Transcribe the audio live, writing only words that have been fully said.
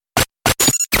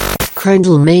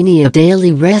Crundlemania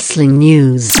Daily Wrestling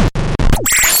News.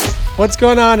 What's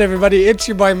going on, everybody? It's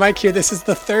your boy Mike here. This is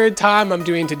the third time I'm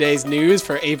doing today's news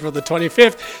for April the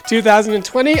 25th,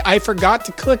 2020. I forgot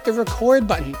to click the record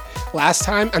button last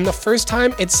time, and the first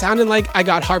time it sounded like I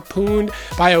got harpooned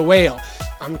by a whale.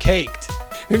 I'm caked.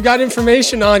 We've got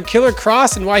information on Killer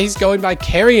Kross and why he's going by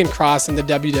Karrion Kross in the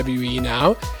WWE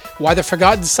now, why the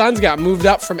Forgotten Sons got moved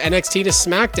up from NXT to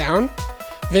SmackDown,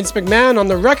 Vince McMahon on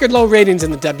the record low ratings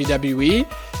in the WWE,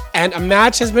 and a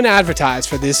match has been advertised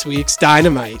for this week's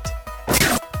Dynamite.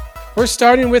 We're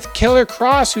starting with Killer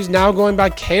Kross, who's now going by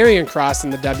Karrion Kross in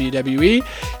the WWE.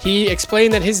 He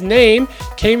explained that his name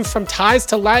came from ties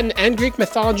to Latin and Greek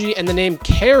mythology and the name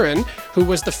Charon, who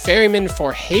was the ferryman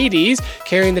for Hades,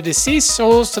 carrying the deceased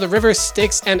souls to the rivers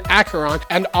Styx and Acheron,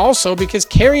 and also because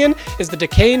carrion is the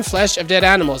decaying flesh of dead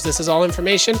animals. This is all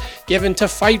information given to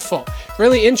Fightful.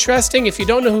 Really interesting. If you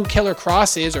don't know who Killer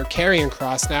Kross is, or Karrion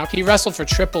Kross now, he wrestled for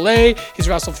AAA, he's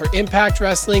wrestled for Impact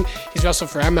Wrestling, he's wrestled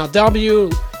for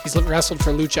MLW, he's wrestled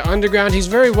for Lucha Underground. He's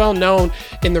very well known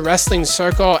in the wrestling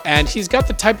circle, and he's got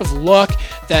the type of look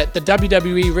that the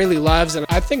WWE really loves, and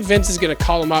I think Vince is going to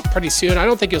call him up pretty soon. I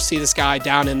don't think you'll see this guy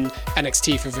down in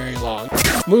NXT for very long.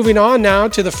 Moving on now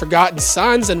to the Forgotten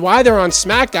Sons and why they're on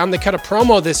SmackDown. They cut a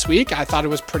promo this week. I thought it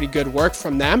was pretty good work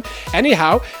from them.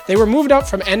 Anyhow, they were moved up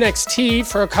from NXT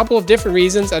for a couple of different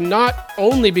reasons, and not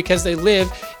only because they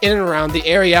live in and around the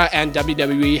area and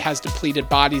WWE has depleted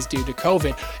bodies due to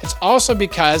COVID. It's also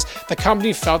because the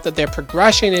company felt that their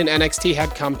progression in NXT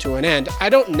had come to an end. I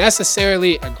don't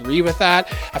necessarily agree with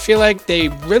that. I feel like they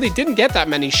really didn't get that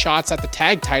many shots at the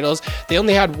tag titles. They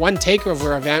only had one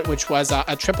takeover event, which was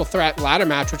a triple threat ladder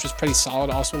match, which was pretty solid,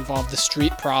 also involved the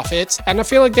Street Profits. And I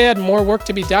feel like they had more work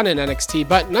to be done in NXT,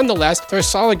 but nonetheless, they're a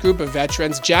solid group of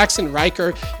veterans. Jackson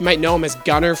Riker, you might know him as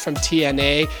Gunner from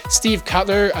TNA. Steve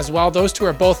Cutler as well. Those two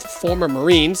are both former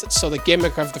Marines, so the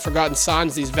gimmick of the Forgotten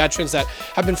Sons, these veterans that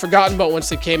have been forgotten about once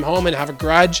they came home and have a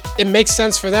grudge, it makes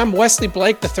sense for them. Wesley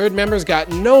Blake, the third member, has got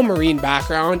no Marine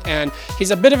background, and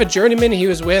he's a bit of a journeyman. He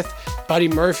was with Buddy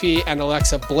Murphy and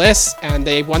Alexa Bliss, and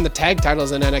they won the tag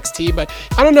titles in NXT, but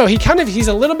I don't know, he's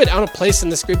a little bit out of place in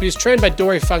this group. He was trained by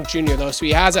Dory Funk Jr. though, so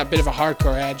he has that bit of a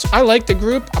hardcore edge. I like the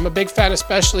group. I'm a big fan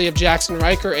especially of Jackson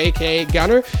Riker, aka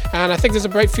Gunner, and I think there's a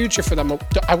bright future for them.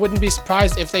 I wouldn't be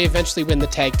surprised if they eventually win the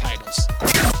tag titles.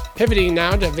 Pivoting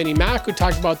now to Vinnie Mac, who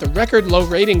talked about the record low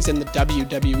ratings in the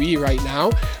WWE right now,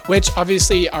 which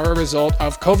obviously are a result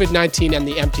of COVID-19 and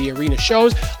the empty arena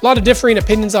shows. A lot of differing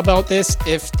opinions about this,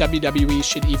 if WWE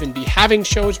should even be having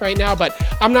shows right now, but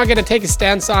I'm not going to take a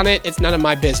stance on it. It's none of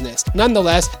my business.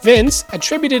 Nonetheless, Vince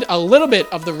attributed a little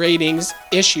bit of the ratings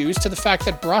issues to the fact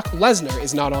that Brock Lesnar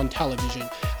is not on television.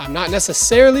 I'm not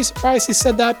necessarily surprised he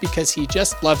said that because he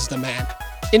just loves the man.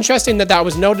 Interesting that that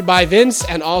was noted by Vince,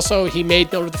 and also he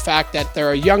made note of the fact that there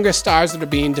are younger stars that are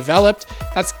being developed.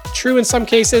 That's true in some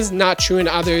cases, not true in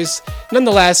others.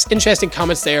 Nonetheless, interesting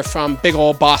comments there from big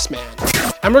old boss man.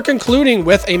 And we're concluding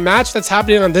with a match that's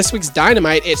happening on this week's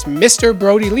Dynamite. It's Mr.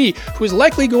 Brody Lee, who is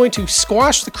likely going to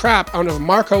squash the crap out of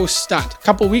Marco Stunt. A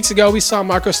couple weeks ago, we saw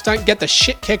Marco Stunt get the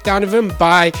shit kicked out of him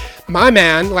by my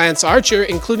man, Lance Archer,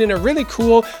 including a really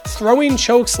cool throwing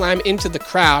choke slam into the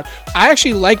crowd. I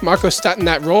actually like Marco Stunt in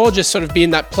that role, just sort of being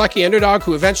that plucky underdog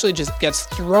who eventually just gets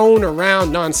thrown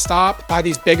around nonstop by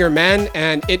these bigger men,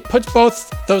 and it puts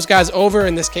both those guys over.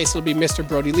 In this case, it'll be Mr.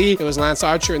 Brody Lee. It was Lance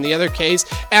Archer in the other case,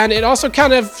 and it also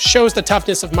kind of shows the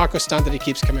toughness of Marco Stunt that he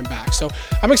keeps coming back. So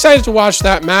I'm excited to watch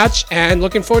that match and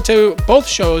looking forward to both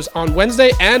shows on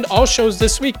Wednesday and all shows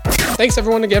this week. Thanks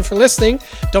everyone again for listening.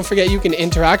 Don't forget you can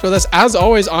interact with us as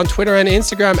always on Twitter and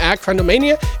Instagram at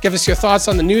Crundlemania. Give us your thoughts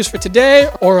on the news for today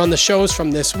or on the shows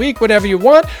from this week, whatever you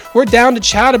want. We're down to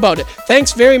chat about it.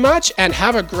 Thanks very much and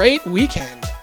have a great weekend.